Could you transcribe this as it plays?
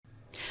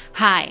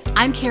Hi,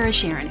 I'm Kara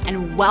Sharon,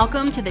 and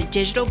welcome to the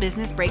Digital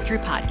Business Breakthrough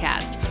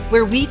Podcast,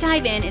 where we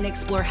dive in and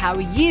explore how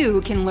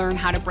you can learn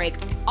how to break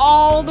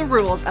all the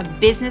rules of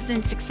business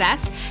and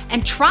success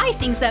and try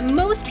things that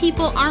most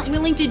people aren't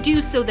willing to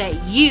do so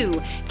that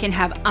you can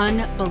have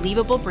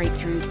unbelievable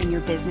breakthroughs in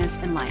your business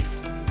and life.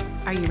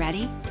 Are you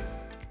ready?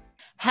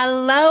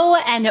 Hello,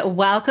 and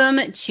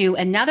welcome to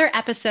another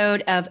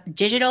episode of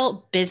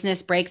Digital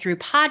Business Breakthrough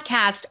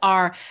Podcast,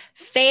 our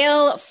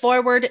Fail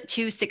Forward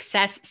to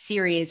Success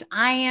series.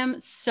 I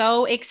am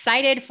so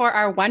excited for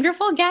our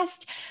wonderful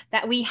guest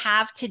that we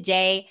have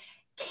today,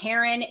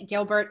 Karen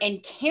Gilbert.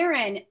 And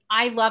Karen,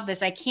 I love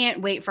this. I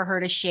can't wait for her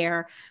to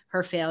share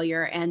her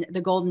failure and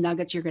the golden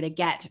nuggets you're going to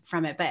get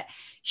from it. But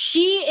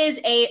she is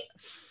a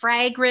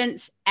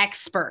fragrance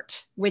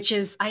expert, which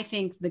is, I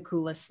think, the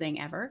coolest thing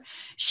ever.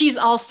 She's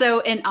also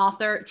an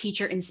author,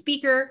 teacher, and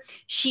speaker.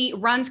 She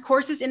runs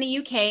courses in the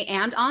UK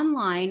and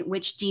online,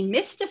 which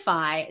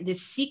demystify the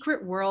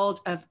secret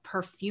world of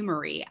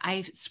perfumery.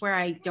 I swear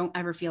I don't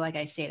ever feel like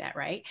I say that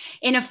right,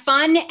 in a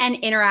fun and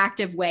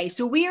interactive way.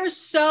 So we are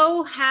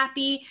so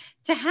happy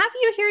to have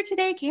you here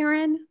today,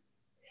 Karen.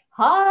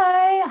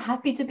 Hi,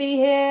 happy to be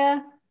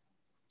here.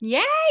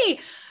 Yay.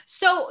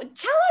 So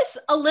tell us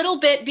a little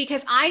bit,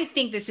 because I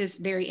think this is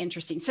very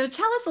interesting. So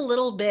tell us a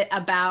little bit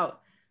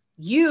about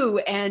you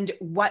and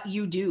what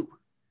you do.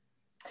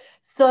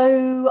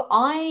 So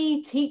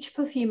I teach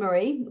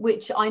perfumery,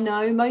 which I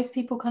know most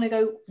people kind of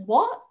go,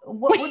 what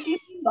do you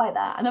mean by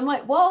that? And I'm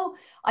like, well,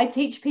 I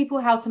teach people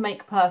how to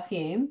make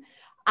perfume.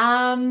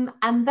 And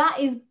that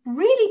is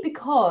really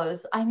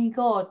because, I mean,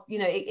 God,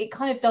 it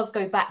kind of does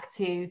go back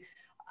to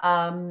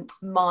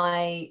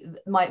my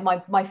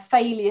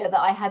failure that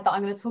I had that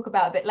I'm going to talk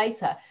about a bit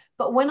later.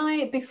 But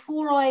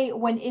before I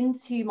went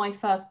into my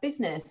first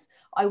business,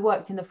 I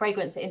worked in the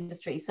fragrance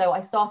industry. So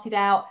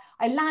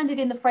I landed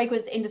in the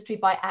fragrance industry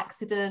by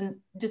accident,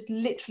 just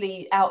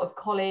literally out of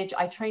college.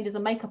 I trained as a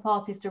makeup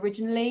artist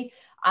originally.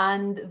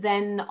 And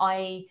then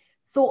I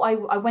thought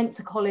I went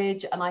to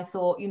college and I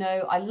thought,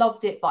 I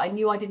loved it, but I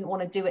knew I didn't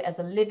want to do it as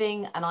a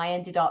living. And I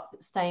ended up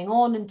staying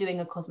on and doing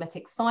a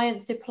cosmetic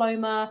science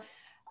diploma.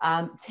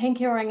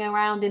 Tinkering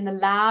around in the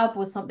lab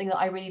was something that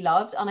I really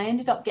loved. And I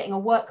ended up getting a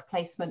work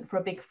placement for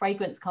a big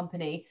fragrance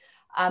company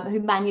who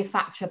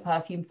manufacture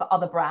perfume for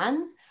other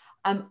brands.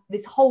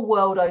 This whole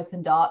world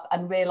opened up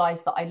and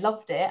realized that I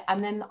loved it.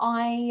 And then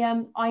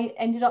I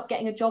ended up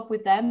getting a job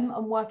with them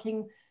and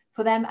working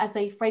for them as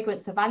a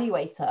fragrance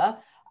evaluator.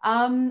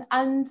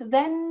 And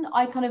then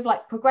I kind of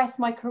progressed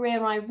my career,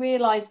 and I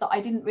realized that I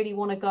didn't really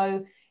want to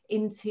go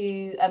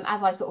into,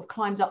 as I sort of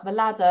climbed up the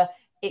ladder,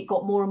 it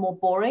got more and more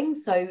boring.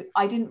 So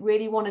I didn't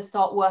really want to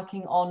start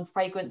working on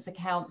fragrance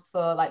accounts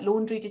for like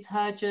laundry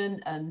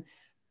detergent and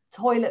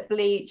toilet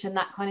bleach and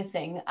that kind of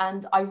thing.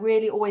 And I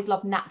really always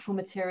loved natural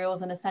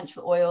materials and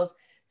essential oils.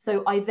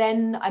 So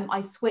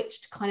I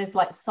switched kind of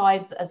like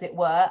sides, as it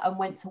were, and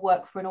went to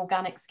work for an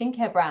organic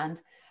skincare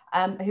brand,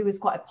 who was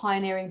quite a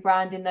pioneering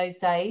brand in those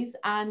days.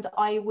 And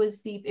I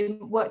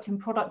worked in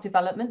product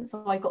development.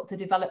 So I got to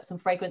develop some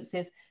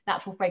fragrances,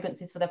 natural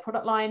fragrances for their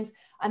product lines.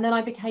 And then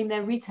I became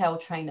their retail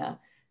trainer.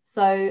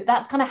 So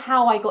that's kind of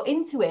how I got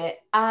into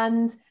it.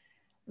 And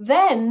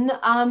then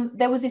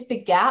there was this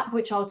big gap,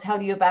 which I'll tell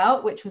you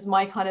about, which was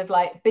my kind of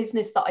like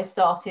business that I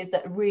started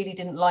that really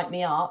didn't light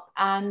me up.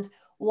 And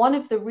one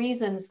of the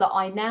reasons that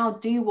I now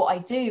do what I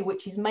do,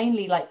 which is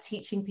mainly like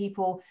teaching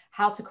people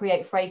how to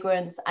create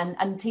fragrance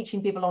and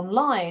teaching people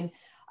online,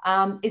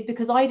 is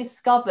because I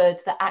discovered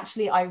that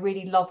actually I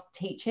really loved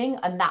teaching,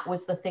 and that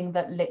was the thing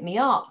that lit me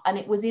up. And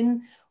it was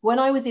when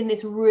I was in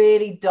this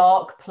really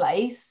dark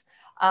place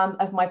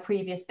of my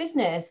previous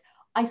business,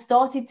 I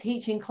started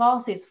teaching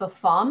classes for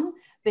fun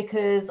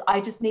because I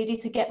just needed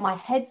to get my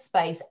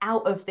headspace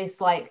out of this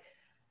like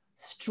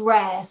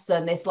stress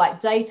and this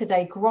like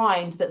day-to-day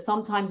grind that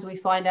sometimes we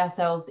find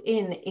ourselves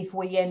in if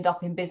we end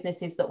up in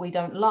businesses that we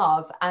don't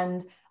love.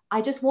 And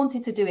I just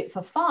wanted to do it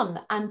for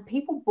fun. And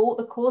people bought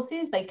the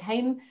courses, they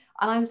came,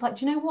 and I was like,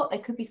 do you know what? There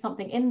could be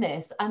something in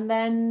this. And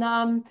then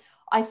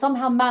I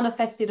somehow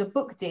manifested a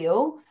book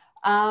deal.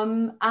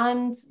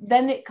 And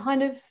then it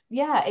kind of,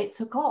 it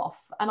took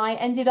off. And I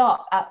ended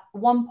up at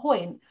one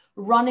point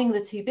running the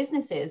two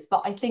businesses.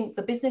 But I think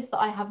the business that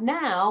I have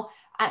now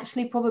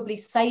actually probably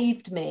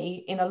saved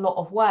me in a lot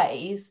of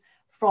ways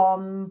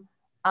from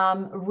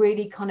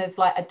really kind of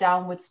like a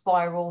downward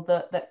spiral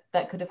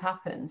that could have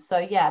happened. So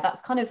yeah,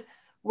 that's kind of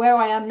where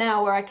I am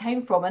now, where I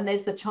came from. And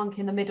there's the chunk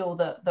in the middle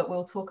that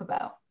we'll talk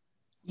about.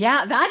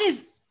 Yeah, that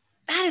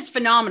is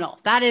phenomenal.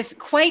 That is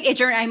quite a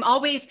journey.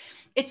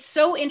 It's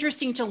so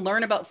interesting to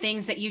learn about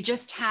things that you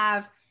just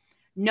have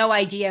no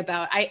idea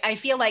about. I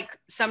feel like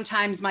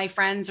sometimes my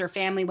friends or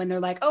family, when they're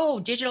like,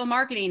 oh, digital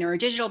marketing or a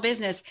digital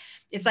business,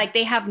 it's like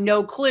they have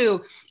no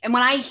clue. And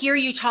when I hear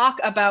you talk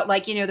about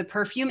like, the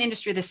perfume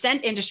industry, the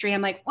scent industry,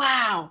 I'm like,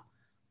 wow,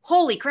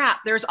 holy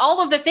crap. There's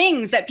all of the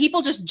things that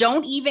people just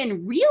don't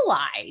even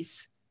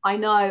realize. I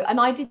know.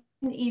 And I didn't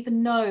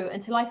even know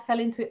until I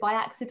fell into it by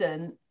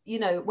accident.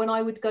 When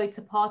I would go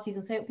to parties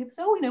and people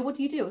say, oh, what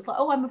do you do? It's like,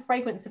 oh, I'm a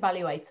fragrance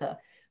evaluator.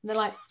 And they're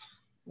like,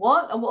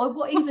 what? And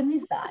what even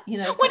is that? You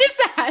know, What is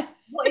that?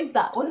 what is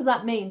that? What does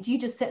that mean? Do you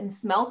just sit and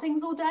smell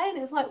things all day?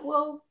 And it's like,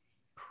 well,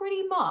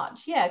 pretty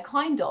much, yeah,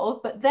 kind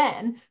of. But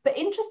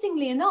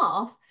interestingly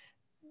enough,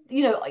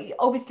 you know,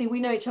 obviously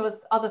we know each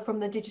other from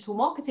the digital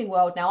marketing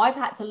world now. I've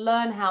had to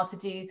learn how to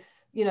do,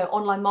 you know,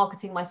 online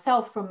marketing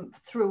myself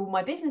through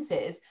my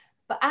businesses.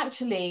 But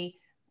actually,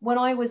 when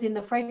I was in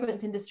the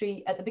fragrance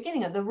industry at the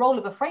beginning, the role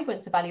of a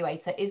fragrance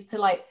evaluator is to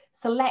like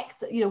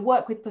select, you know,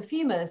 work with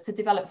perfumers to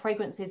develop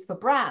fragrances for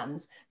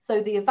brands.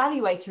 So the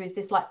evaluator is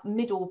this like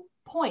middle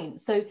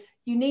point. So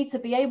you need to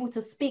be able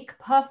to speak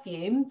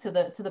perfume to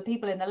the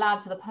people in the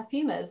lab, to the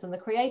perfumers and the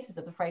creators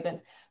of the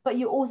fragrance, but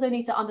you also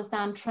need to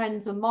understand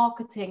trends and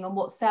marketing and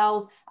what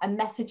sells and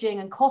messaging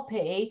and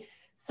copy.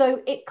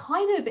 So it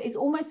kind of, it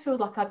almost feels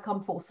like I've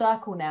come full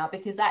circle now,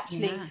 because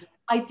actually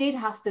I did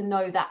have to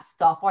know that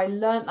stuff. I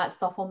learned that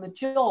stuff on the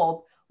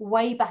job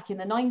way back in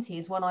the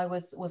 90s when I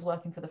was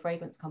working for the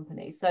fragrance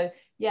company. So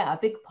yeah, a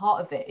big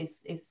part of it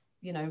is,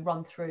 you know,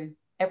 run through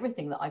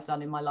everything that I've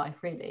done in my life,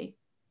 really.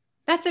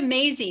 That's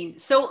amazing.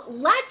 So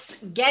let's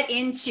get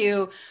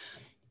into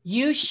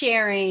you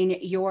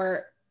sharing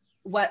your,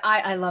 what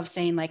I love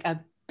saying, like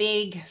a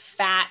big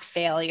fat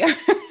failure.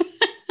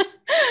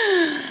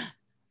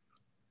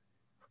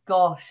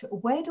 Gosh,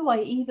 where do I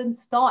even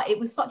start? It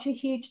was such a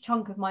huge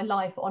chunk of my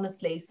life,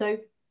 honestly. So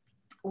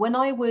when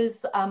I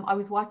was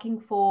working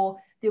for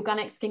the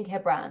organic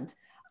skincare brand,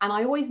 and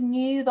I always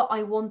knew that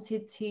I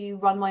wanted to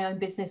run my own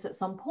business at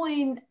some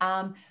point.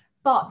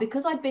 But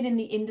because I'd been in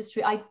the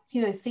industry, I,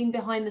 you know, seen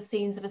behind the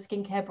scenes of a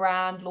skincare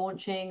brand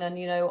launching and,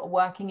 you know,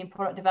 working in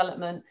product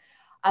development.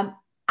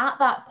 At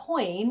that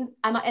point,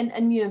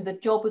 and you know, the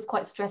job was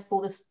quite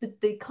stressful.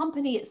 The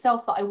company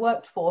itself that I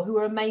worked for, who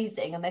were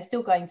amazing, and they're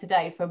still going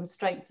today from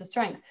strength to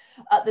strength.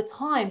 At the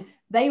time,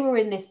 they were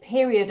in this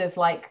period of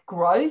like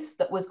growth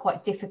that was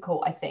quite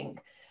difficult, I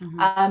think.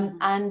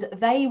 And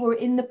they were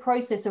in the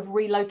process of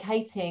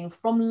relocating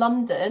from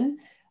London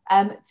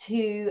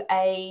to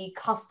a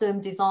custom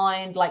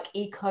designed like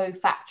eco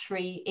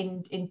factory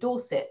in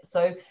Dorset.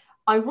 So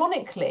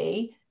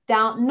ironically,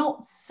 down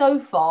not so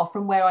far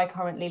from where I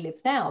currently live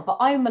now, but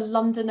I'm a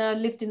Londoner,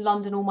 lived in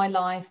London all my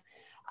life.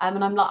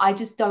 And I'm like, I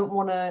just don't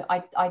want to,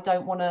 I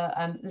don't want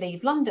to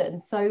leave London.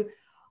 So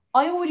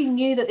I already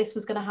knew that this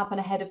was going to happen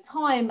ahead of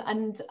time.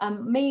 And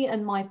me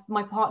and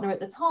my partner at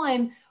the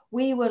time,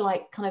 we were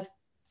like kind of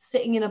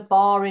sitting in a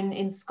bar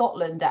in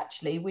Scotland.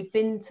 Actually, we'd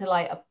been to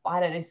like I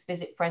don't know,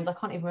 visit friends. I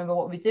can't even remember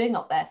what we were doing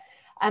up there.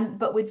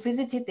 But we'd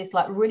visited this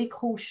like really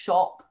cool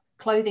shop,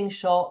 clothing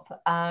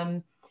shop.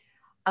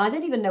 And I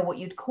don't even know what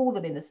you'd call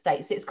them in the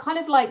States. It's kind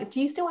of like,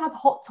 do you still have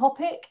Hot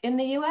Topic in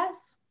the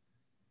US?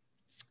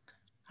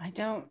 I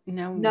don't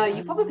know. No,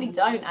 you probably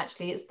don't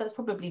actually. That's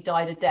probably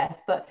died a death.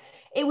 But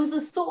it was the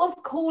sort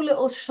of cool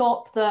little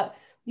shop that,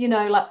 you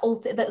know, like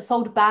that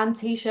sold band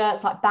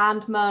t-shirts, like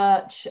band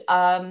merch,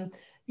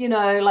 you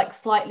know, like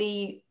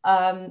slightly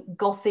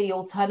gothy,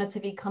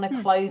 alternative-y kind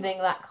of clothing,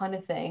 that kind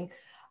of thing.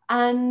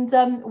 And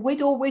we'd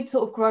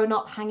sort of grown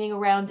up hanging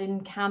around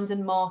in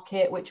Camden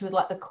Market, which was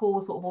like the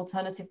cool sort of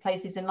alternative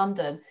places in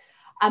London.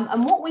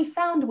 And what we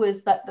found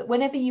was that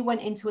whenever you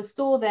went into a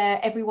store there,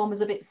 everyone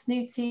was a bit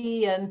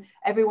snooty and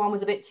everyone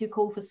was a bit too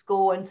cool for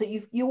school. And so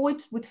you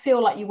would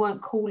feel like you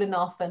weren't cool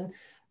enough and,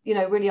 you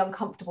know, really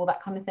uncomfortable,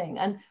 that kind of thing.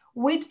 And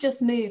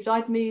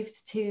I'd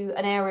moved to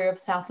an area of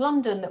South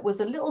London that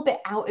was a little bit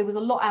out. It was a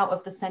lot out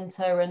of the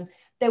centre. And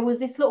there was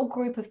this little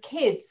group of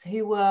kids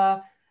who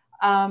were,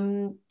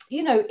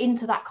 you know,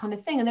 into that kind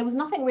of thing. And there was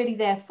nothing really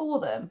there for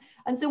them.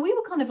 And so we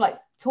were kind of like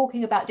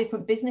talking about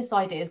different business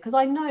ideas because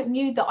I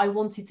knew that I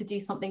wanted to do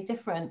something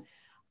different.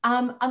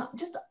 And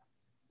just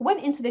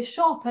went into this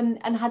shop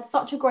and had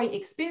such a great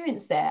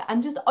experience there.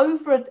 And just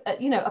over,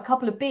 a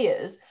couple of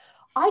beers,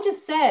 I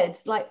just said,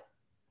 like,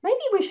 maybe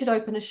we should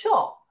open a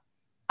shop.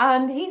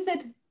 And he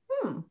said,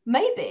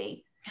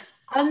 maybe.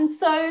 And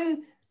so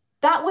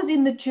that was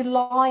in the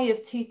July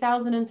of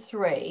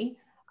 2003.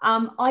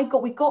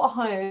 We got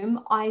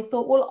home. I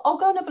thought, well, I'll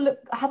go and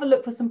have a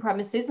look for some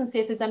premises and see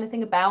if there's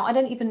anything about. I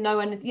don't even know,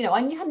 and you know,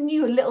 I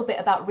knew a little bit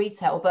about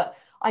retail, but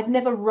I'd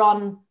never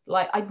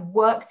I'd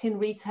worked in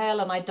retail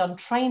and I'd done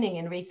training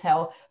in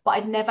retail, but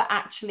I'd never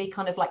actually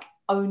kind of like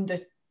owned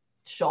a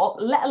shop,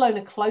 let alone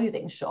a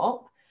clothing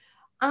shop.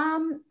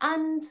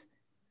 And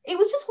it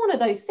was just one of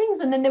those things.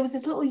 And then there was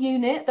this little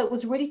unit that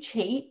was really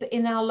cheap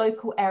in our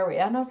local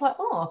area, and I was like,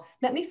 oh,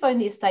 let me phone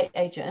the estate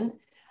agent.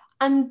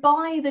 And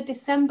by the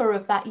December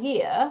of that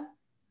year,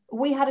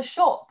 we had a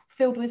shop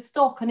filled with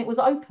stock and it was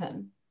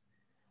open.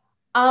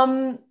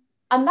 And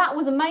that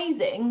was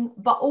amazing,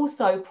 but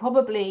also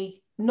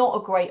probably not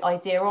a great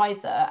idea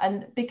either.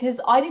 And because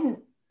I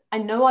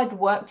know I'd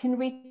worked in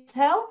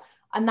retail,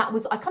 and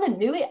I kind of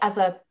knew it as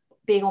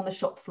being on the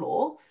shop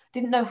floor,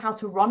 didn't know how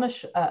to run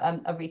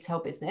a retail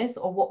business,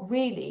 or what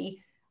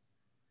really,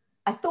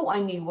 I thought I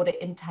knew what it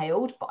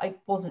entailed, but I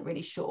wasn't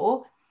really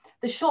sure.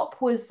 The shop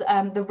was,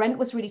 the rent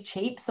was really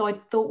cheap. So I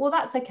thought, well,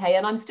 that's okay.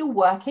 And I'm still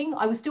working.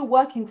 I was still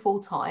working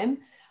full time.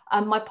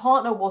 My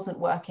partner wasn't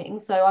working.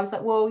 So I was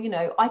like, well, you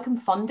know, I can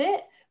fund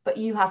it, but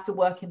you have to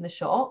work in the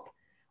shop.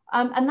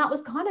 And that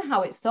was kind of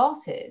how it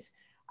started.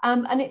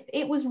 And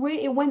it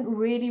went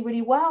really,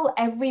 really well.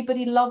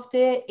 Everybody loved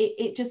it.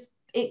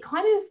 It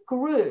kind of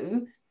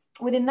grew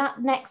within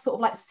that next sort of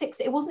like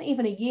it wasn't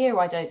even a year,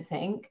 I don't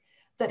think,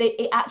 that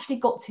it actually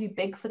got too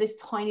big for this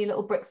tiny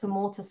little bricks and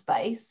mortar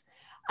space.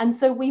 And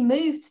so we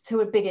moved to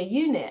a bigger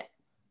unit.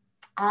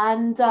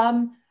 And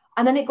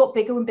then it got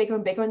bigger and bigger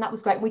and bigger. And that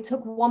was great. We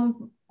took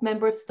one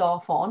member of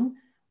staff on.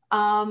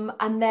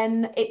 And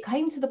then it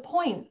came to the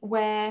point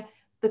where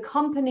the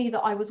company that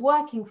I was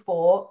working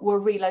for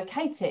were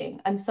relocating.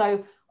 And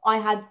so I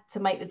had to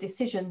make the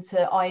decision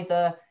to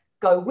either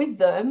go with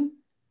them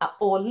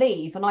or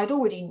leave. And I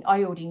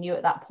already knew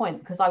at that point,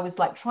 because I was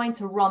like trying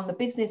to run the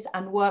business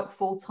and work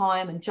full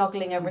time and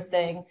juggling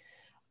everything.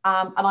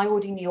 And I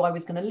already knew I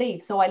was going to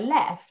leave. So I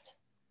left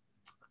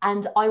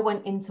and I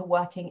went into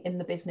working in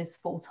the business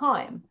full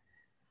time.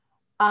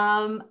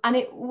 And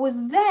it was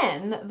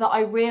then that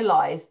I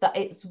realized that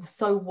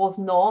was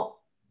not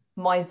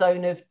my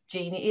zone of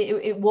genius.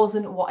 It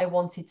wasn't what I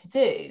wanted to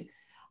do.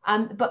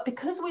 But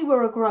because we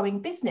were a growing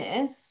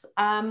business,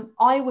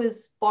 I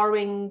was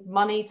borrowing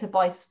money to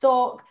buy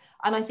stock.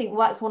 And I think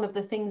that's one of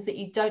the things that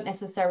you don't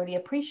necessarily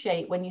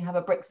appreciate when you have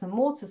a bricks and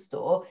mortar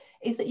store,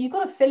 is that you've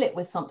got to fill it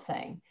with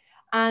something.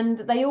 And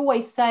they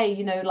always say,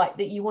 like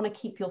that you want to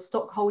keep your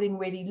stock holding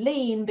really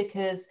lean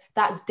because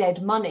that's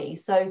dead money.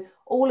 So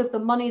all of the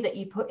money that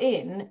you put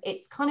in,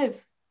 it's kind of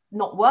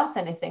not worth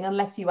anything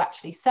unless you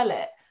actually sell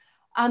it.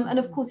 And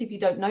of course, if you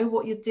don't know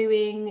what you're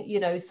doing,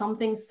 some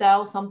things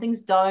sell, some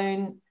things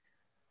don't.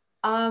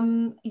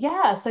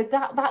 So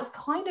that's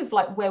kind of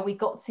like where we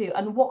got to,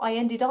 and what I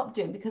ended up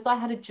doing, because I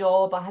had a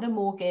job, I had a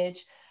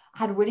mortgage, I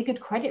had a really good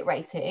credit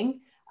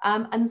rating.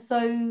 And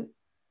so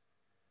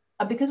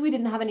because we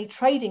didn't have any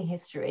trading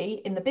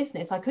history in the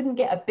business, I couldn't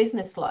get a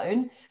business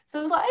loan. So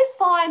I was like, it's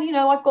fine,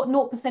 I've got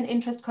 0%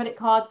 interest credit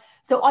cards.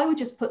 So I would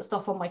just put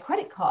stuff on my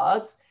credit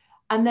cards.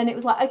 And then it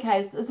was like, okay,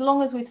 as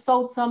long as we've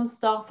sold some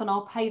stuff and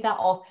I'll pay that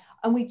off.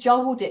 And we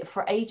juggled it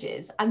for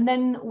ages. And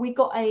then we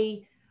got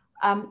a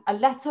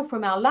letter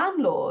from our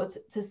landlord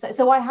to say,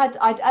 so at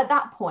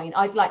that point,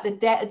 the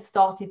debt had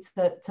started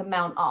to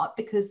mount up,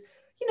 because,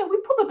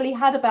 we probably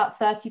had about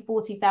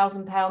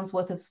 40,000 pounds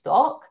worth of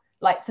stock,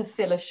 like to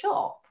fill a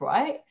shop,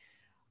 right?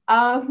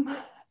 And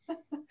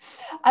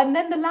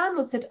then the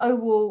landlord said, oh,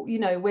 well,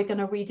 we're going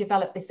to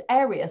redevelop this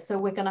area, so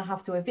we're going to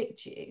have to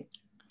evict you.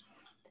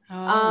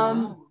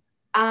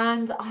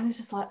 And I was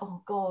just like,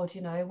 oh God,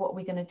 what are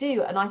we going to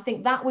do? And I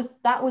think that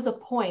was a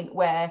point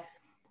where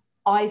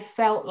I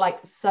felt like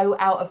so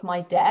out of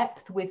my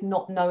depth with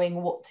not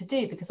knowing what to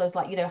do, because I was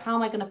like, how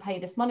am I going to pay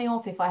this money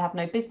off if I have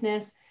no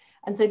business?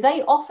 And so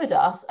they offered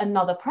us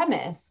another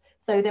premise.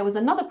 So there was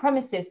another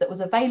premises that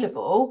was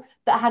available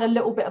that had a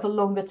little bit of a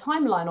longer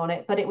timeline on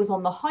it, but it was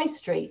on the high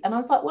street. And I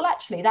was like, well,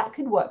 actually, that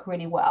could work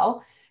really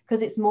well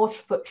because it's more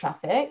foot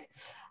traffic.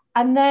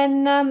 And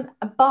then,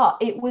 but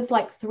it was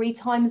like 3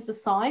 times the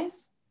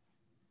size.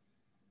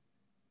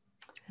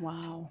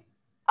 Wow.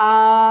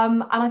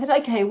 And I said,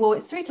 okay, well,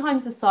 it's 3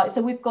 times the size.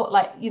 So we've got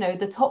like,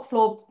 the top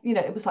floor,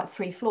 it was like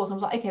 3 floors. I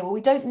was like, okay, well,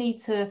 we don't need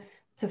to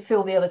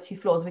fill the other 2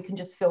 floors. We can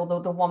just fill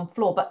the 1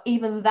 floor. But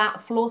even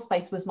that floor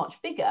space was much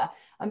bigger.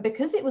 And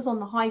because it was on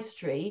the high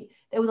street,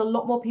 there was a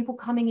lot more people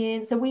coming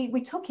in. So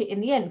we took it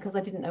in the end because I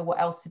didn't know what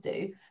else to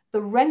do.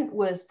 The rent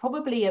was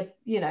probably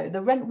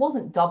the rent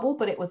wasn't double,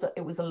 but it was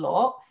a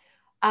lot.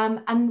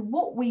 And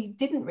what we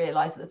didn't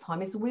realize at the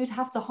time is we'd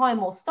have to hire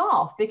more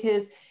staff,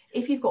 because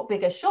if you've got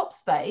bigger shop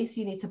space,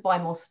 you need to buy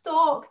more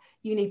stock,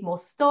 you need more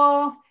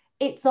staff.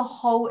 It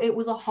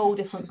was a whole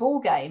different ball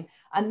game.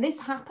 And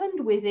this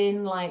happened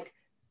within like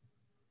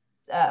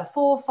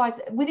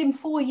within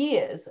 4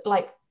 years,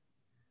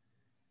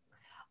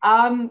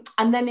 and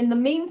then in the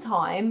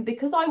meantime,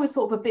 because I was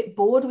sort of a bit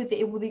bored with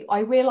it, I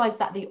realized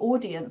that the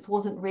audience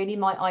wasn't really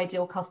my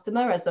ideal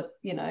customer. As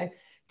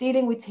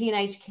dealing with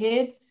teenage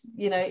kids,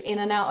 in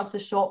and out of the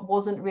shop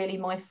wasn't really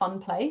my fun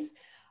place.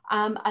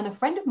 And a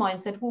friend of mine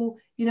said, well,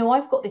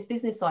 I've got this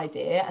business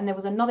idea, and there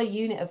was another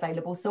unit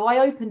available. So I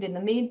opened in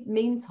the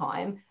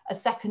meantime a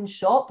second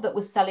shop that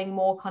was selling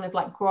more kind of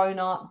like grown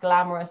up,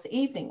 glamorous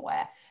evening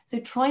wear. So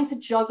trying to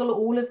juggle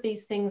all of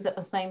these things at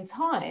the same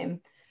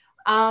time,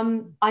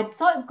 I'd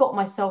sort of got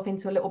myself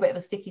into a little bit of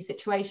a sticky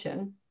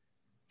situation,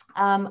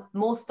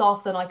 more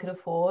staff than I could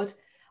afford.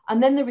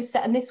 And then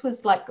and this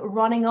was like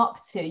running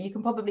up to, you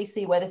can probably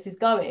see where this is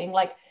going,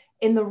 like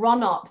in the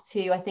run up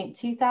to, I think,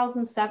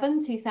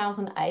 2007,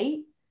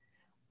 2008.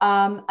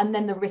 And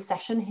then the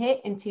recession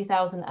hit in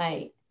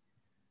 2008.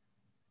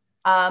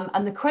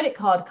 And the credit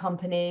card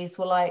companies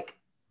were like,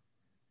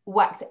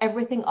 whacked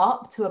everything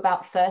up to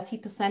about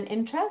 30%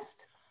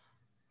 interest.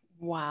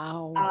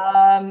 Wow.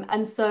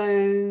 And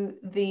so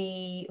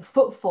the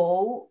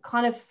footfall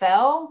kind of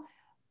fell.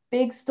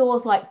 big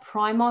stores like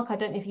Primark. I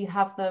don't know if you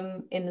have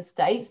them in the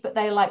States, but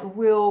they're like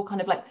real kind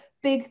of like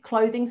big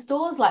clothing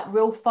stores, like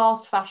real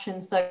fast fashion.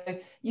 So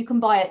you can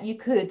buy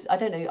it, I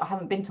don't know, I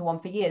haven't been to one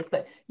for years,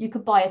 but you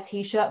could buy a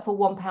t-shirt for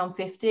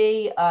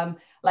 £1.50,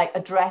 like a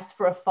dress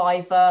for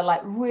 £5,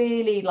 like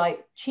really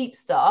like cheap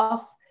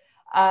stuff.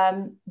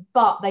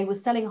 But they were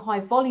selling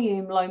high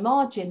volume, low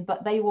margin,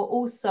 but they were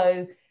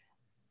also,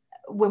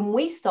 when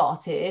we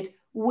started,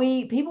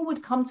 people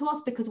would come to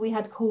us because we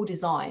had cool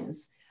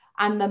designs,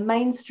 and the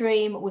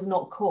mainstream was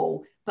not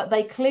cool, but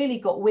they clearly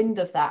got wind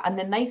of that, and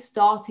then they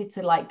started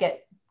to like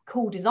get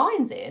cool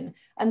designs in.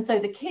 And so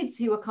the kids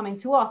who were coming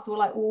to us were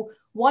like, well,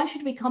 why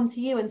should we come to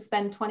you and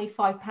spend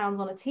 £25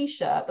 on a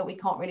t-shirt that we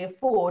can't really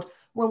afford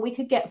when we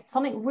could get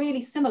something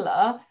really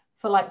similar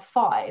for like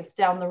 £5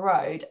 down the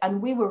road? And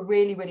we were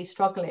really, really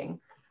struggling.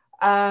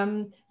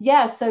 So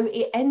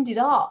it ended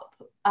up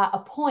at a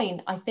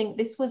point, I think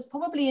this was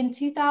probably in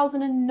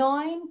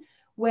 2009,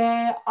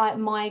 where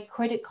my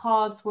credit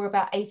cards were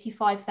about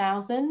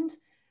 85,000.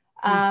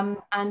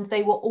 And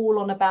they were all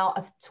on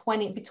about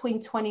between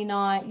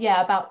 25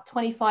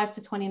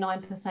 to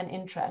 29%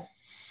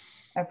 interest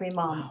every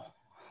month.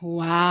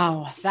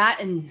 Wow.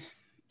 That in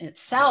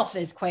itself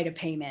is quite a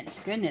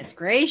payment. Goodness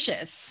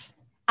gracious.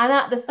 And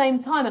at the same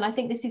time, and I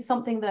think this is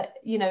something that,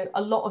 you know,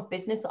 a lot of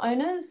business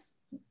owners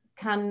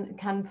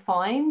can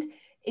find,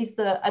 is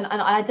and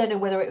I don't know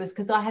whether it was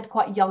because I had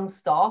quite young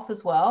staff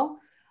as well.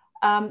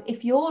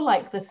 If you're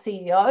like the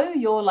CEO,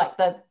 you're like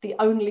the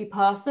only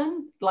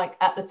person like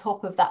at the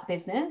top of that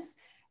business,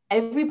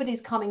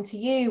 everybody's coming to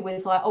you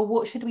with like, oh,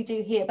 what should we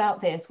do here about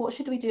this? What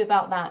should we do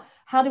about that?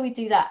 How do we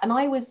do that? And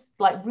I was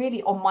like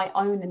really on my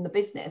own in the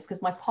business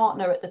because my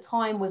partner at the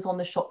time was on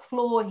the shop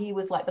floor. He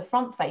was like the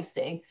front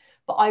facing,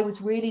 but I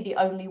was really the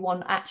only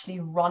one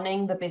actually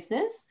running the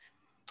business.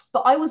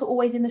 But I was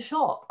always in the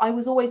shop. I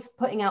was always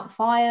putting out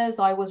fires.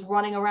 I was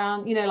running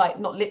around, you know, like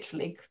not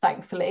literally,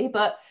 thankfully,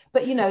 but,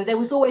 you know, there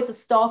was always a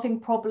staffing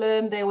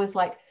problem. There was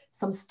like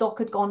some stock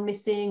had gone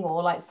missing,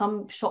 or like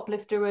some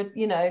shoplifter had,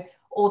 you know,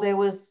 or there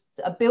was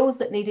bills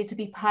that needed to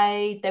be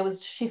paid. There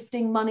was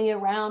shifting money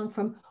around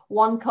from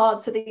one card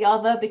to the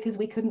other because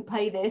we couldn't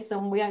pay this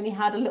and we only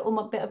had a little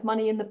bit of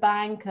money in the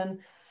bank, and,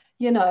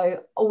 you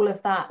know, all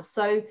of that.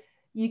 So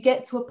you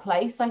get to a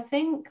place, I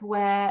think,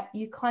 where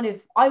you kind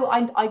of,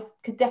 I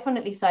could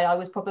definitely say I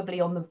was probably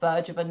on the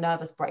verge of a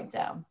nervous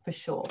breakdown for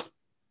sure.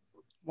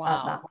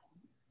 Wow.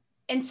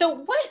 And so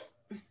what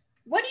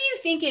do you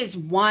think is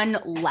one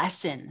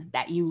lesson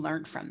that you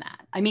learned from that?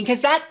 I mean,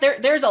 because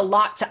there's a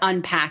lot to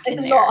unpack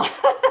in there.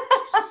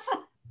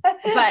 But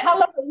how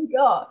long have you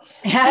got?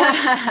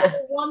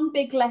 The one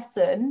big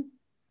lesson.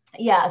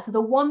 Yeah. So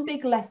the one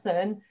big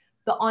lesson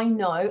that I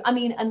know, I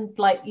mean, and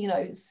like, you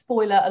know,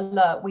 spoiler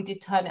alert, I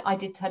did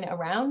turn it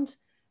around.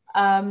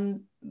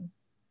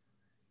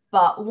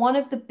 But one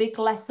of the big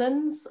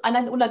lessons, and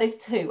there's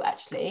two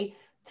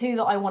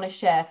that I want to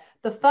share.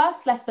 The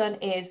first lesson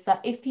is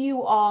that if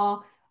you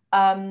are,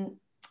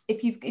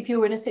 if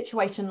you're in a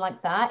situation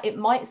like that, it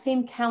might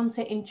seem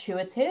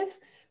counterintuitive,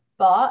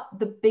 but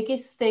the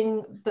biggest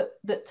thing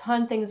that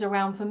turned things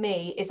around for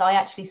me is I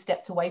actually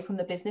stepped away from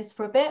the business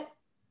for a bit.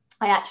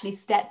 I actually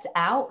stepped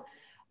out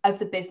of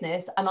the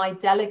business and I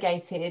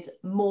delegated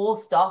more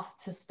stuff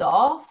to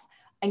staff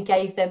and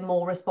gave them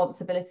more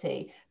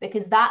responsibility,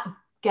 because that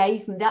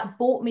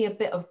bought me a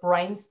bit of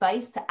brain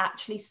space to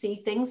actually see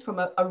things from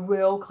a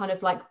real kind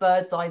of like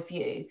bird's eye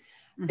view.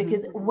 Mm-hmm.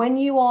 Because when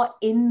you are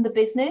in the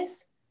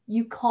business,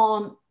 you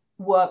can't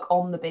work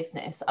on the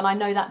business. And I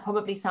know that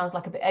probably sounds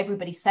like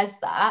everybody says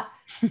that.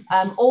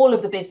 All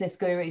of the business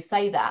gurus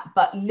say that,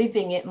 but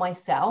living it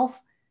myself,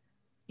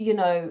 you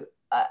know,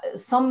 a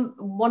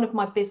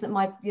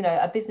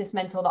business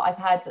mentor that I've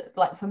had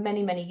like for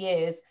many, many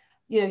years,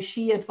 you know,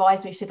 she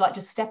advised me, she'd like,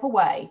 just step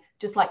away,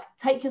 just like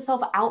take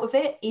yourself out of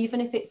it,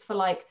 even if it's for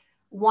like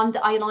one day.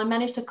 I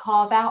managed to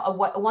carve out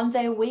one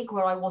day a week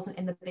where I wasn't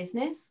in the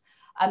business.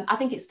 I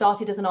think it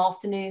started as an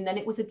afternoon, then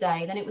it was a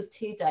day, then it was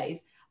 2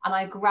 days. And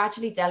I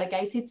gradually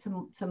delegated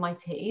to my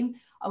team.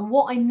 And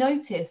what I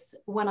noticed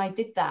when I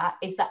did that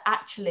is that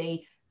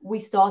actually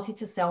we started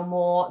to sell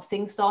more,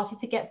 things started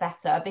to get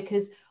better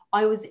because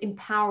I was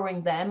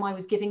empowering them. I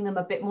was giving them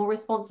a bit more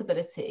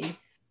responsibility.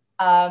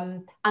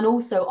 And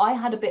also I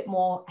had a bit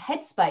more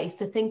headspace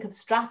to think of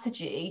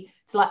strategy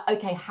to like,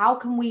 okay, how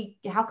can we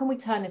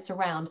turn this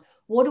around?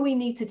 What do we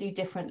need to do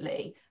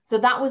differently? So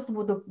that was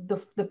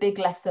the big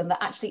lesson,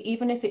 that actually,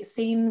 even if it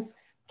seems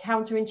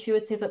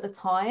counterintuitive at the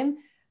time,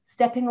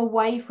 stepping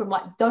away from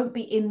like, don't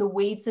be in the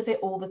weeds of it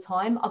all the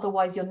time.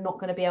 Otherwise you're not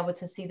going to be able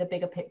to see the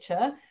bigger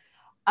picture.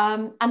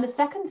 And the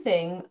second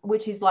thing,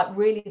 which is like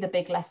really the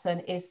big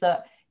lesson, is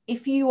that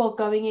if you are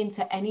going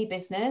into any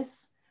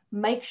business,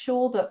 make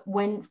sure that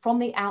from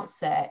the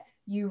outset,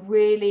 you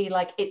really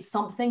like, it's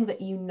something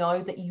that you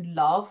know that you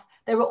love.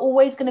 There are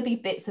always going to be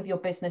bits of your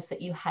business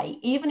that you hate.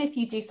 Even if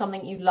you do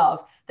something you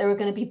love, there are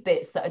going to be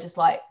bits that are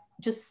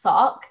just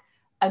suck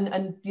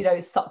and you know,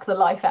 suck the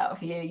life out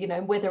of you, you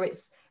know, whether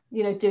it's,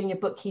 you know, doing your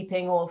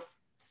bookkeeping or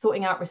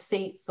sorting out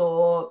receipts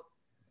or,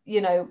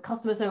 you know,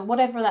 customers or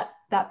whatever that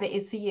that bit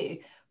is for you.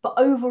 But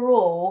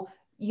overall,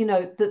 you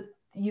know, that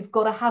you've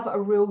got to have a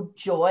real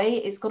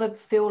joy. It's got to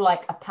feel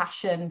like a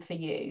passion for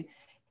you.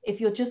 If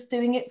you're just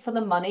doing it for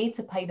the money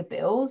to pay the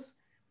bills,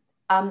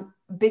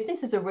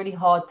 business is a really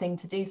hard thing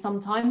to do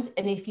sometimes.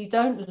 And if you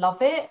don't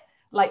love it,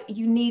 like,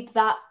 you need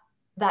that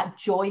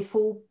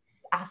joyful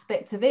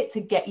aspect of it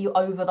to get you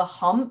over the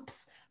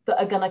humps that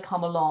are going to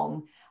come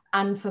along.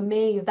 And for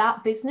me,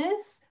 that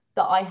business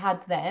that I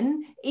had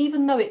then,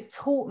 even though it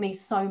taught me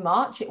so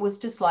much, it was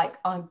just like,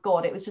 oh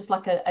God, it was just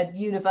like a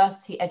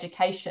university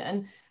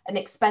education, an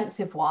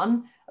expensive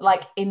one,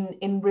 like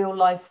in real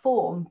life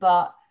form.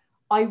 But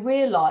I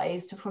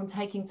realized from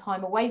taking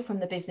time away from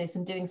the business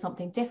and doing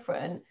something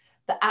different,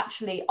 that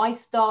actually I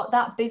started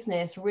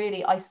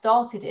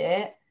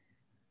it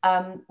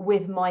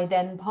with my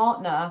then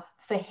partner.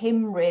 For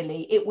him,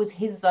 really, it was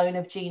his zone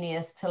of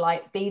genius to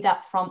like be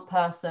that front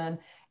person.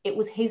 It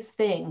was his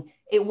thing.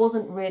 It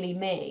wasn't really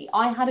me.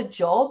 I had a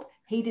job,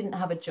 he didn't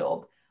have a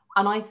job.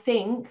 And I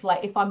think,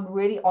 like, if I'm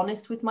really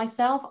honest with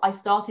myself, I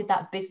started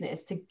that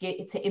business to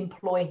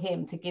employ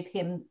him, to give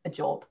him a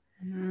job.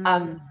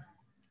 And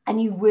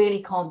you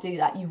really can't do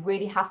that. You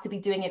really have to be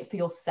doing it for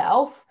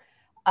yourself.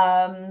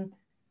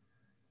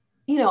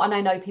 You know, and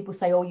I know people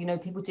say, oh, you know,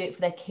 people do it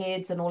for their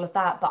kids and all of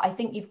that, but I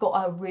think you've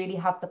got to really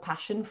have the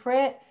passion for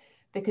it,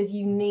 because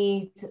you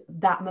need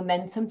that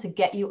momentum to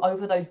get you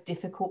over those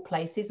difficult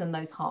places and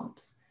those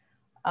humps.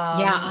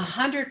 Yeah,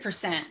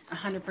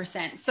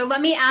 100%. So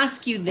let me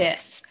ask you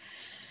this.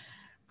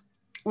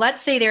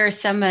 Let's say there is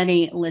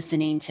somebody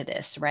listening to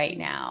this right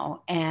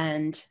now,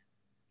 and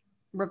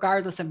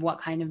regardless of what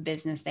kind of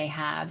business they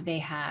have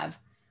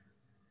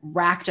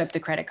racked up the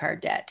credit card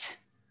debt.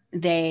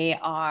 They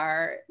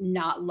are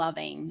not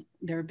loving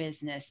their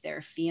business.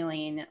 They're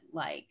feeling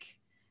like,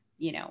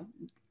 you know,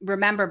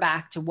 remember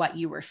back to what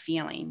you were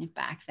feeling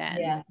back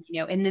then,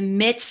 you know, in the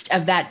midst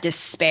of that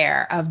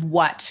despair of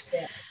what,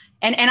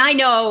 and I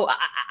know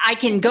I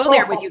can go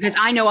there with you, because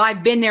I know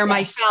I've been there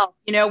myself,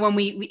 you know, when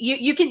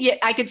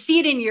I could see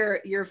it in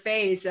your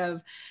face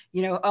of,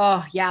 you know,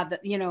 oh yeah,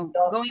 you know,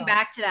 going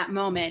back to that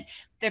moment.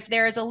 If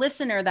there is a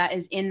listener that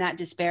is in that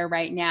despair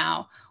right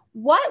now,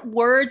 what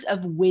words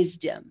of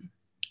wisdom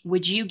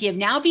would you give,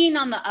 now being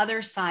on the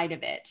other side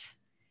of it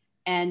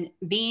and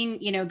being,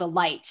 you know, the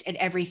light and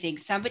everything,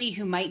 somebody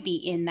who might be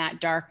in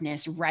that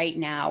darkness right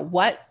now,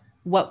 what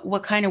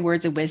kind of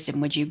words of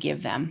wisdom would you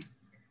give them?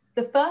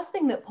 The first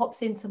thing that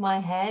pops into my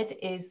head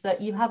is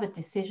that you have a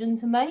decision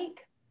to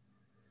make.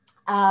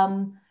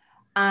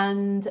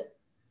 And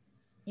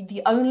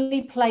the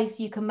only place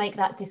you can make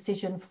that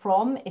decision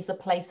from is a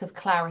place of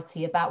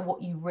clarity about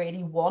what you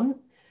really want.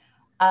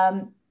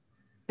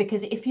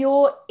 Because if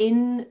you're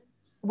in,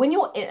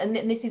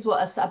 and this is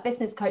what a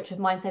business coach of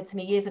mine said to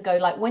me years ago,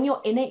 like, when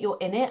you're in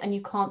it and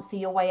you can't see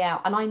your way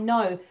out. And I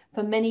know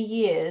for many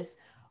years,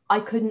 I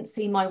couldn't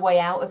see my way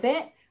out of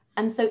it.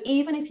 And so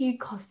even if you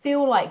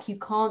feel like you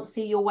can't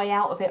see your way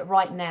out of it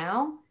right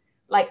now,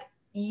 like,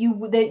 you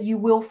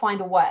will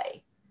find a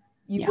way.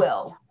 You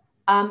will.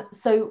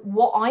 So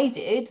what I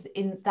did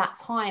in that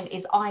time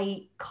is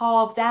I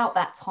carved out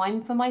that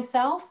time for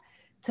myself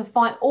to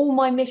find, all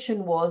my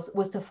mission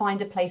was to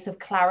find a place of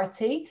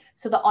clarity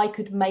so that I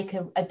could make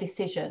a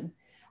decision.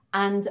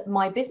 And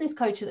my business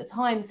coach at the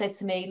time said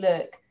to me,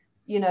 look,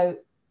 you know,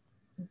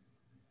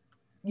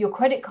 your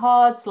credit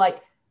cards,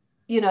 like,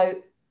 you know,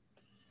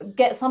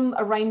 get some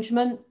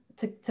arrangement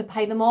to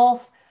pay them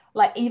off.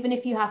 Like, even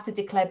if you have to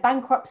declare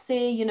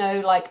bankruptcy, you know,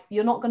 like,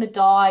 you're not going to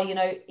die, you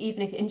know,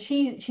 even if, and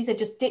she said,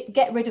 just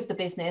get rid of the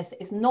business.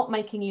 It's not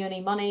making you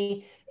any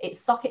money.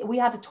 We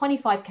had a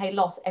 25K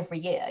loss every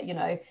year, you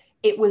know.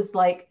 It was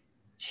like,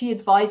 she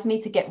advised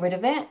me to get rid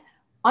of it.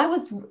 I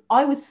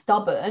was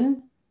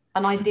stubborn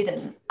and I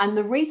didn't. And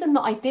the reason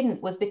that I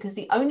didn't was because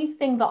the only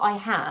thing that I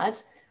had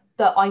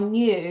that I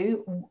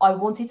knew I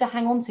wanted to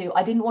hang on to,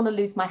 I didn't want to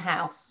lose my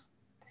house.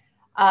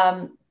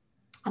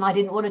 And I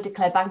didn't want to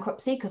declare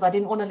bankruptcy because I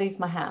didn't want to lose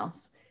my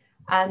house.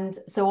 And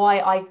so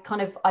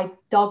I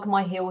dug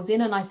my heels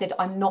in and I said,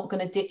 I'm not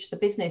going to ditch the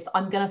business.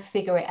 I'm going to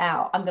figure it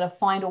out. I'm going to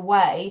find a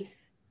way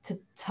to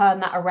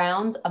turn that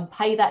around and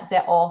pay that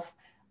debt off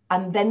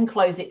and then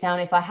close it down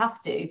if I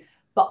have to.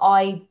 But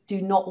I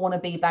do not want to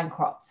be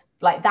bankrupt.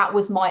 Like, that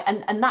was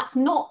and that's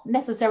not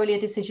necessarily a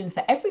decision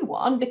for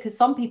everyone, because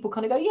some people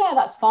kind of go, yeah,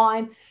 that's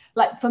fine.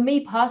 Like, for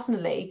me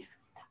personally,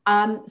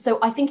 so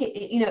I think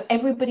you know,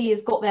 everybody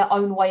has got their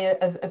own way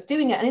of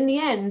doing it. And in the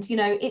end, you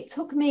know, it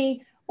took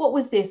me, what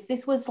was this?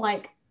 This was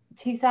like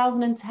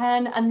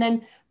 2010. And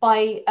then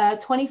by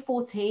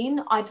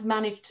 2014,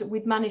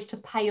 we'd managed to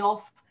pay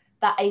off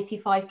that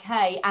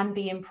 85K and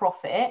be in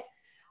profit.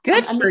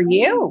 Good for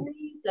you.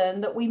 The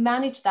reason that we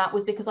managed that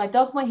was because I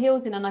dug my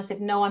heels in and I said,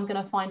 no, I'm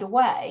going to find a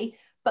way.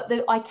 But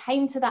I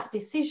came to that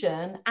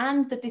decision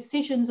and the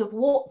decisions of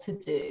what to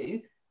do,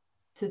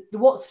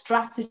 what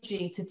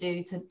strategy to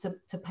do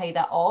to pay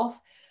that off,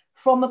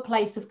 from a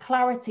place of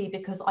clarity,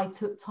 because I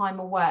took time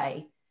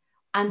away.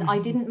 And I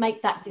didn't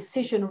make that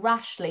decision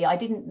rashly. I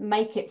didn't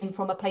make it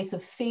from a place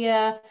of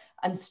fear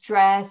and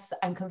stress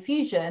and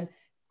confusion.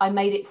 I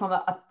made it from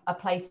a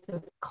place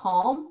of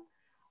calm.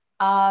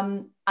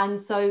 And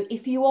so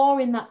if you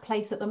are in that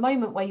place at the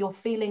moment where you're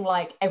feeling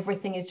like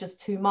everything is just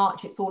too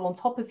much, it's all on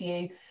top of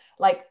you,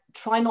 like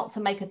try not to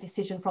make a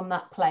decision from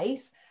that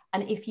place.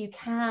 And if you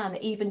can,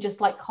 even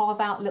just like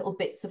carve out little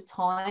bits of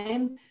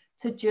time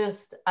to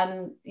just,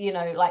 and you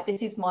know, like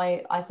this is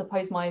my, I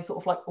suppose my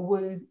sort of like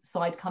woo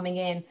side coming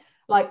in,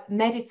 like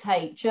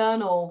meditate,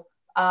 journal,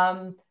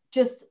 and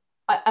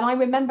I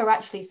remember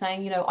actually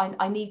saying, you know,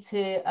 I need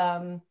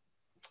to,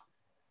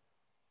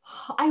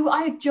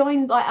 I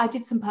joined, like I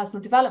did some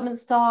personal development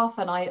stuff,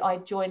 and I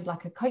joined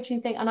like a coaching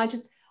thing, and I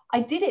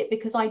did it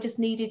because I just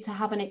needed to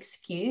have an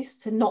excuse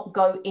to not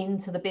go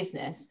into the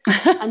business.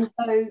 And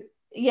so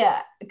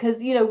yeah,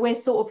 because you know, we're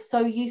sort of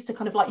so used to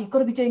kind of like, you've got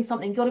to be doing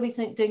something, you've got to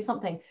be doing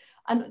something,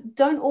 and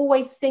don't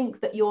always think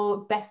that your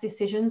best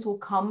decisions will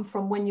come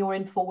from when you're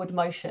in forward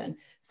motion.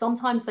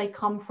 Sometimes they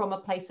come from a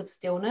place of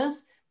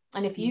stillness,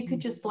 and if you could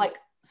just like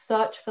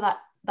search for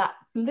that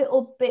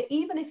little bit,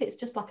 even if it's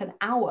just like an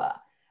hour,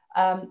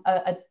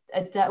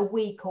 a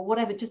week or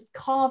whatever, just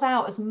carve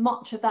out as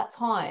much of that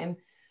time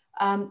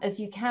as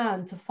you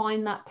can to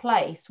find that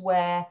place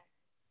where,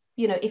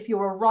 you know, if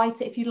you're a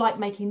writer, if you like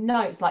making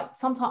notes, like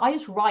sometimes I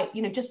just write,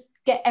 you know, just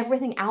get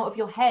everything out of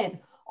your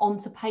head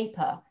onto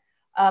paper.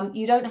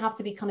 You don't have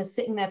to be kind of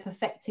sitting there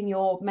perfecting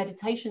your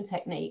meditation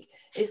technique.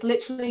 It's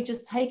literally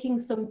just taking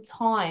some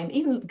time,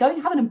 even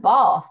going having a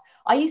bath.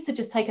 I used to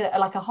just take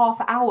like a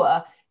half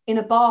hour in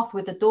a bath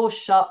with the door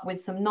shut,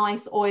 with some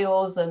nice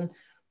oils and,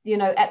 you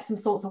know, Epsom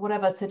salts or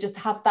whatever, to just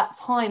have that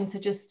time to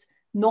just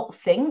not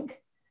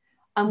think.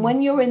 And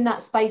when you're in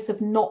that space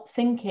of not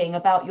thinking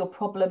about your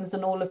problems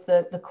and all of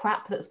the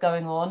crap that's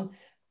going on,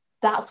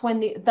 that's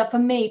when that for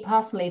me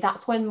personally,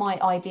 that's when my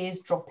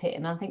ideas drop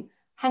in. I think,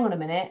 hang on a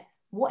minute,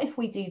 what if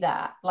we do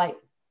that? Like,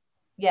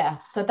 yeah,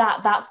 so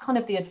that's kind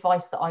of the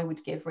advice that I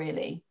would give,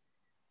 really.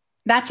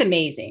 That's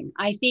amazing.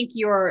 I think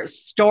your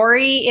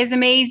story is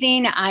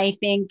amazing. I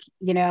think,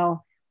 you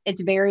know,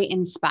 it's very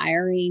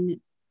inspiring,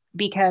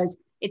 because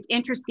it's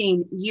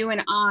interesting. You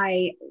and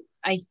I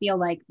feel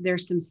like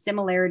there's some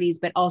similarities,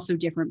 but also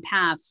different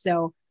paths.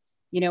 So,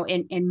 you know,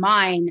 in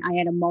mine, I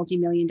had a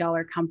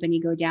multi-million-dollar company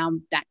go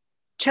down that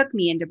took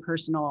me into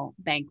personal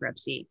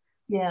bankruptcy.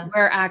 Yeah.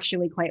 We're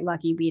actually quite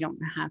lucky. We don't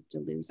have to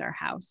lose our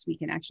house. We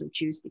can actually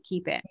choose to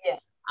keep it.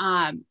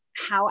 Yeah.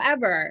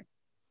 However,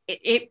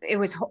 it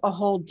was a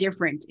whole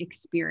different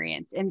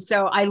experience. And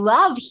so I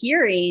love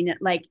hearing,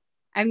 like,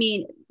 I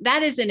mean,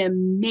 that is an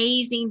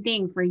amazing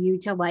thing for you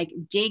to like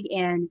dig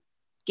in,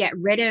 get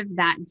rid of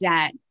that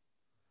debt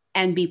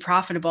and be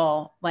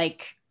profitable.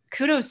 Like,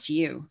 kudos to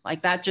you.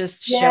 Like, that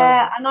just shows.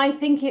 Yeah, and I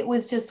think it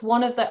was just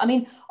one of the, I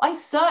mean, I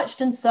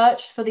searched and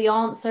searched for the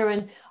answer,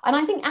 and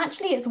I think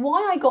actually it's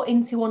why I got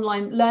into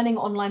learning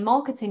online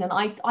marketing, and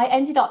I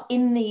ended up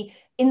in the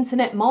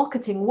internet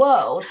marketing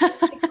world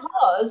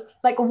because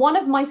like one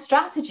of my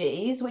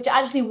strategies, which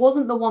actually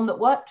wasn't the one that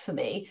worked for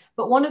me,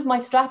 but one of my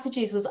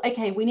strategies was,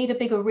 okay, we need a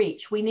bigger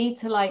reach. We need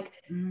to like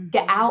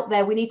get out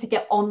there. We need to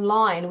get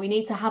online. We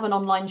need to have an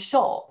online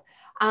shop.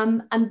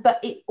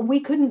 We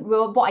couldn't,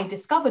 what I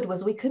discovered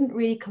was we couldn't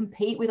really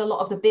compete with a lot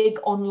of the big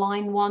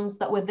online ones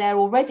that were there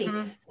already. So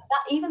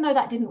that, even though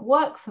that didn't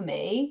work for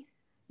me,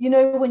 you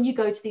know, when you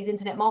go to these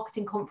internet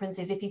marketing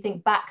conferences, if you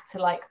think back to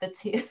like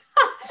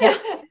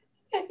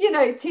you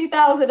know,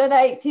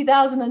 2008,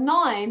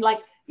 2009, like,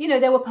 you know,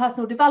 there were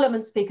personal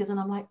development speakers, and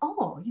I'm like,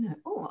 oh, you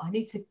know, I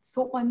need to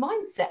sort my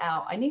mindset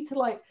out. I need to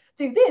like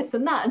do this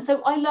and that. And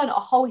so I learned a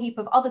whole heap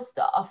of other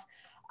stuff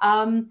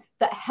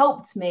that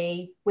helped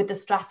me with the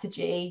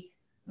strategy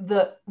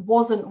that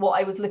wasn't what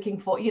I was looking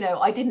for. You know,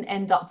 I didn't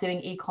end up doing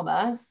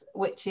e-commerce,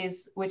 which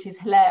is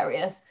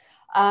hilarious.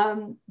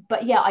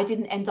 But yeah, I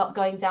didn't end up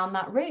going down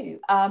that route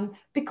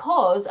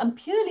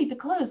purely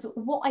because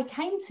what I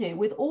came to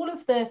with all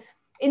of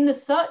in the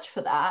search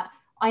for that,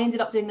 I ended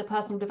up doing the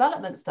personal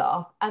development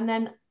stuff. And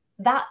then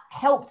that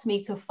helped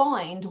me to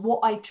find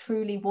what I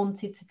truly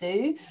wanted to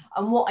do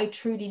and what I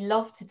truly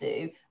loved to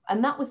do.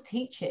 And that was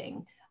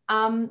teaching.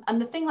 And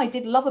the thing I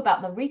did love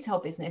about the retail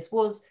business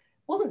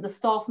wasn't the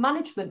staff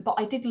management, but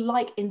I did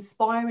like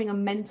inspiring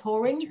and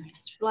mentoring,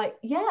 like,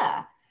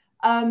 yeah,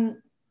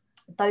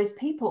 those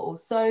people.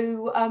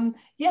 So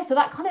so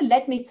that kind of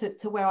led me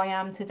to where I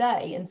am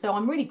today. And so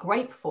I'm really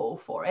grateful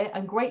for it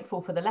and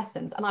grateful for the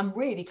lessons. And I'm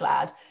really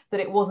glad that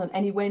it wasn't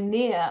anywhere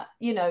near,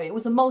 you know, it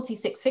was a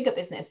multi-six-figure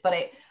business, but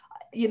it,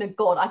 you know,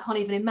 God, I can't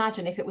even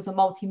imagine if it was a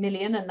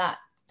multi-million and that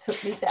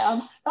took me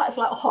down. That's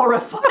like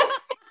horrifying.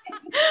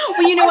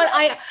 Well, you know what?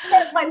 I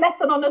learned my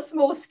lesson on a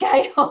small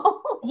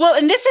scale. Well,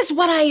 and this is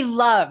what I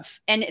love.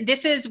 And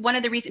this is one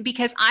of the reasons,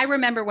 because I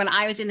remember when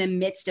I was in the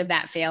midst of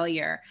that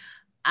failure,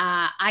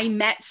 I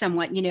met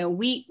someone, you know,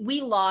 we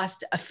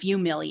lost a few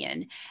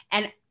million.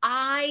 And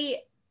I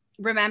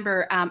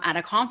remember at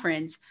a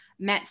conference,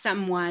 met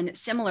someone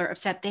similar,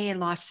 except they had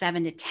lost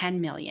 7 to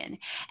 10 million.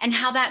 And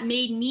how that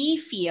made me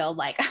feel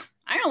like,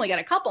 I only got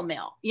a couple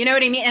mil, you know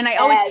what I mean? And I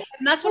always,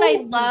 and that's what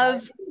I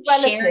love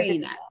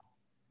sharing that.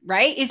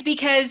 Right? Is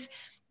because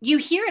you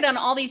hear it on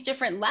all these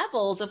different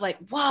levels of like,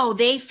 whoa,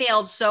 they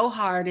failed so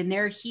hard and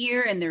they're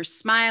here and they're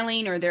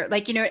smiling, or they're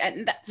like,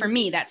 and for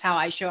me, that's how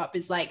I show up,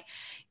 is like,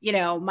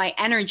 my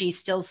energy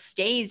still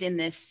stays in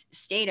this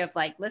state of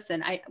like,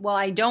 listen,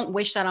 I don't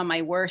wish that on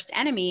my worst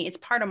enemy. It's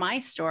part of my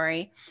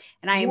story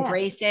and I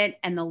embrace it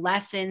and the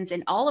lessons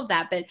and all of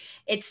that. But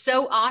it's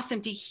so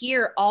awesome to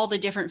hear all the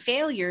different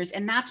failures.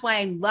 And that's why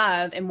I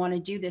love and want to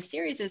do this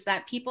series, is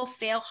that people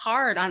fail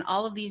hard on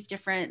all of these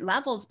different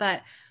levels,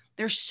 but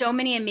there's so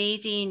many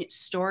amazing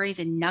stories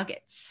and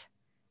nuggets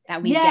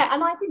that we get.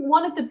 And I think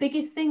one of the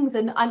biggest things,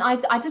 and I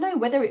don't know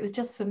whether it was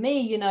just for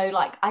me,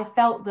 like I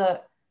felt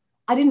that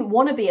I didn't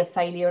want to be a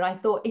failure. And I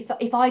thought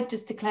if I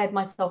just declared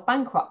myself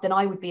bankrupt, then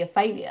I would be a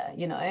failure,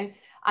 And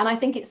I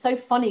think it's so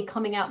funny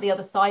coming out the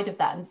other side of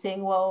that and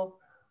seeing, well,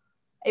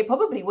 it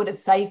probably would have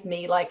saved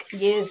me like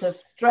years of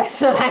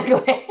stress and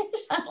anguish.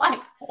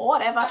 Like,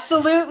 whatever.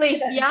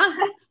 Absolutely. Yeah.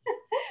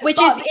 Which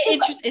is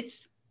interesting.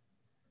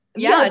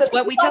 It's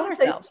what we tell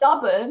ourselves. So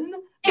stubborn,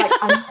 like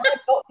I'm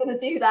not going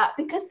to do that,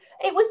 because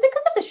it was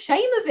because of the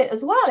shame of it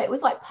as well. It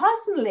was like,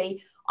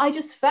 personally, I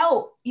just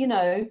felt,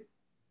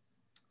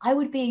 I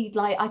would be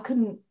like, I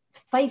couldn't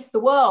face the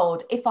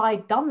world if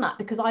I'd done that,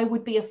 because I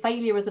would be a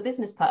failure as a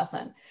business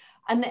person.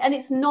 And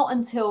it's not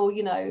until,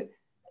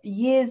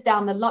 years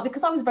down the line,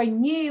 because I was very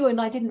new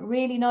and I didn't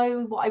really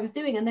know what I was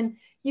doing. And then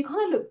you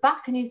kind of look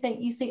back and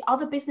you see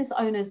other business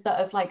owners that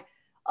have like,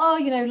 oh,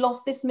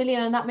 lost this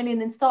million and that million,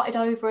 then started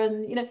over.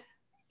 And,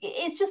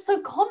 it's just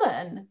so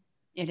common.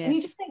 It is. And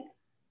you just think,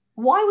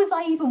 why was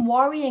I even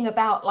worrying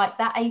about like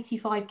that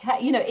 85K?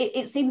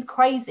 It seems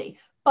crazy,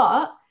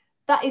 but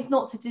that is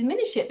not to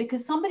diminish it,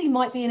 because somebody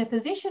might be in a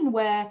position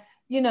where,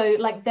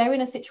 like they're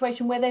in a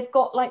situation where they've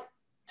got like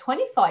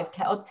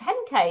 25K or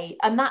 10K.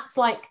 And that's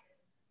like,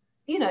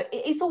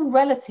 it's all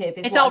relative.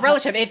 It's all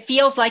relative. It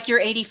feels like you're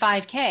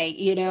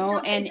 85K,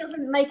 and it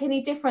doesn't make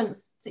any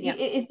difference.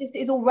 It just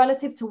is all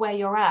relative to where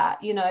you're at,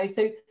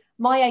 So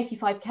my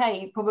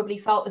 85K probably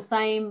felt the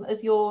same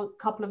as your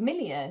couple of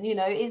million,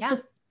 it's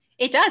just.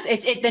 It does.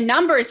 The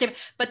number is different,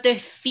 but the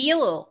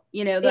feel,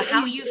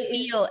 how you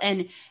feel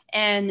and,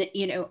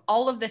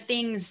 all of the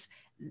things,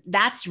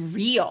 that's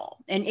real.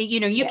 And,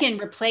 you can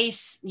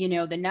replace,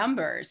 the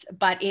numbers,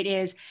 but it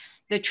is,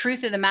 the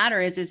truth of the matter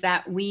is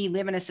that we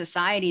live in a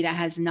society that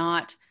has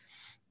not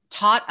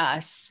taught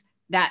us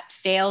that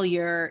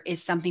failure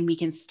is something we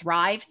can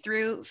thrive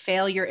through.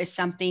 Failure is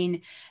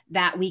something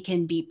that we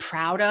can be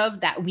proud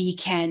of, that we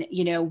can,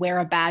 wear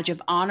a badge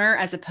of honor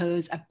as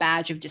opposed a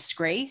badge of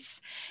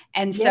disgrace.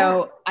 And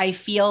so I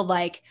feel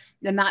like,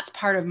 and that's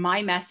part of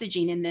my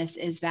messaging in this,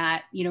 is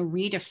that,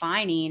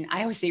 redefining,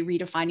 I always say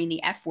redefining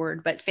the F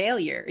word, but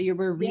failure,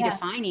 we're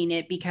redefining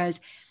it, because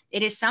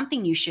it is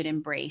something you should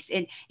embrace.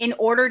 In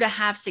order to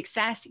have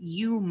success,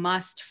 you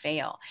must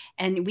fail.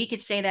 And we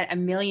could say that a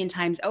million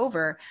times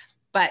over,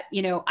 but,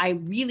 I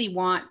really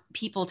want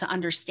people to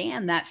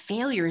understand that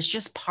failure is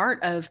just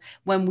part of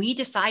when we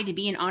decide to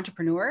be an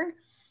entrepreneur.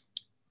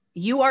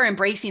 You are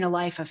embracing a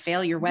life of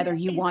failure, whether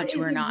you want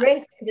to or not. It's a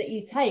risk that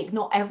you take.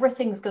 Not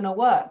everything's going to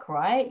work,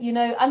 right?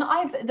 And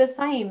I've the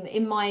same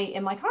in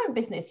my current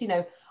business.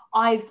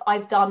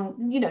 I've done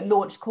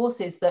launched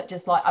courses that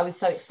just like I was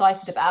so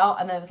excited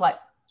about, and then it was like,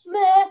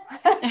 meh,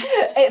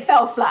 it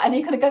fell flat, and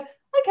you kind of go,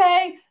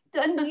 okay,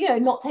 and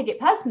not take it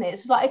personally.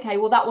 It's just like, okay,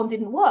 well, that one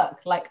didn't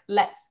work, like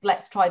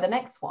let's try the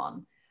next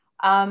one.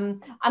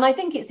 And I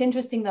think it's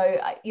interesting though,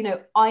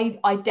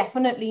 I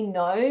definitely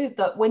know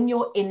that when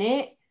you're in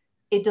it,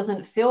 it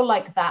doesn't feel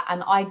like that.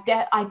 And I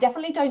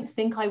definitely don't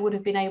think I would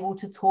have been able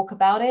to talk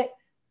about it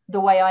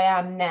the way I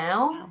am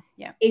now.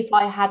 If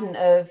I hadn't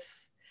have,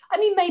 I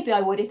mean, maybe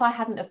I would, if I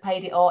hadn't have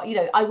paid it, or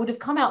I would have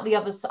come out the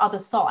other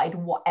side,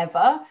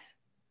 whatever.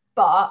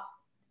 But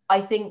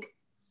I think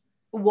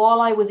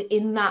while I was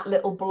in that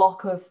little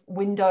block of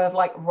window of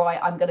like, right,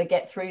 I'm going to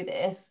get through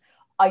this,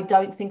 I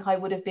don't think I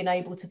would have been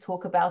able to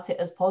talk about it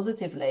as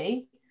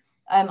positively.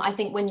 I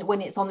think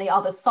when it's on the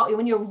other side,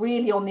 when you're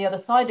really on the other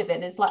side of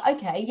it, it's like,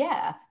 okay,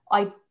 yeah,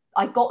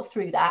 I got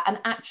through that. And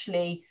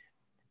actually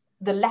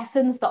the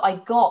lessons that I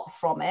got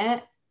from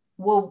it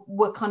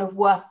were kind of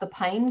worth the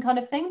pain, kind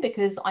of thing,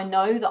 because I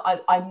know that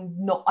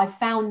I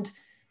found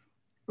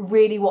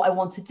really what I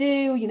want to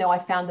do. I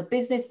found the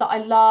business that I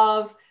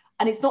love.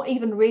 And it's not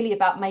even really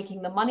about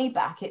making the money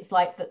back. It's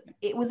like that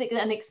it was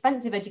an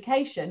expensive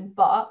education,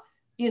 but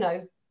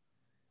it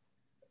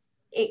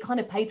kind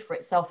of paid for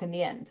itself in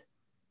the end.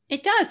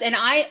 It does. And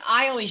I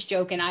always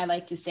joke, and I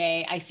like to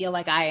say, I feel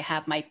like I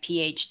have my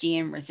PhD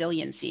in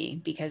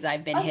resiliency because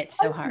I've been hit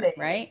so hard.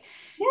 Right.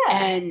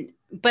 Yeah.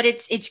 But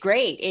it's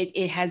great.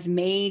 It has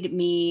made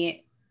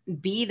me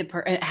be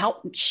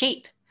help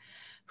shape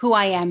who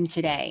I am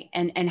today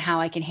and how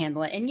I can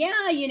handle it.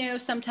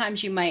 And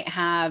sometimes you might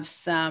have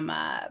some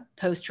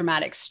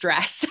post-traumatic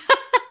stress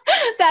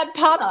that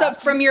pops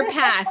up from your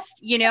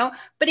past,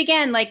 but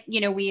again, like,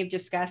 we have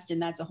discussed, and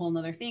that's a whole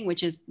nother thing,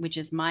 which is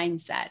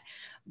mindset.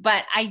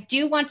 But I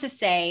do want to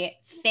say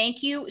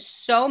thank you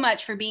so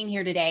much for being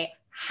here today.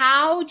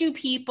 How do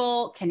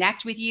people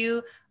connect with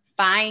you,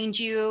 find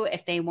you,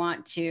 if they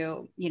want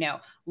to,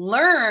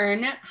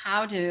 learn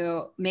how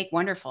to make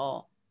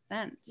wonderful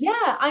scents?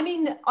 Yeah, I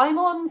mean, I'm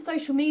on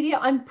social media.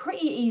 I'm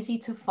pretty easy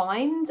to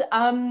find.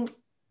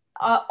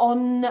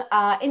 On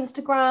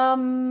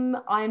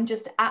Instagram, I'm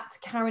just at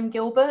Karen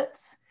Gilbert.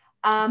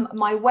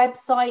 My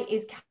website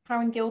is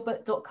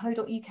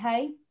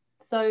karengilbert.co.uk.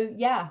 So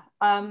yeah,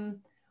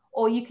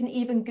 or you can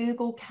even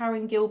Google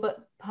Karen Gilbert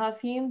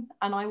perfume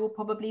and I will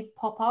probably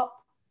pop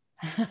up.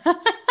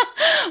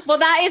 Well,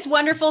 that is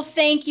wonderful.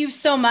 Thank you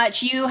so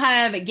much. You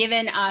have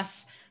given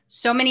us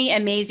so many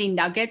amazing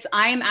nuggets.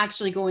 I'm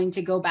actually going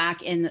to go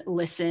back and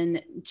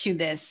listen to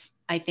this,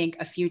 I think,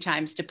 a few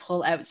times to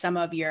pull out some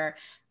of your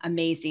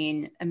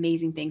amazing,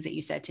 amazing things that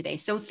you said today.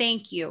 So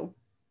thank you.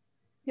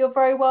 You're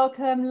very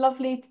welcome.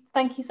 Lovely.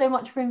 Thank you so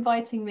much for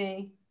inviting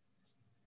me.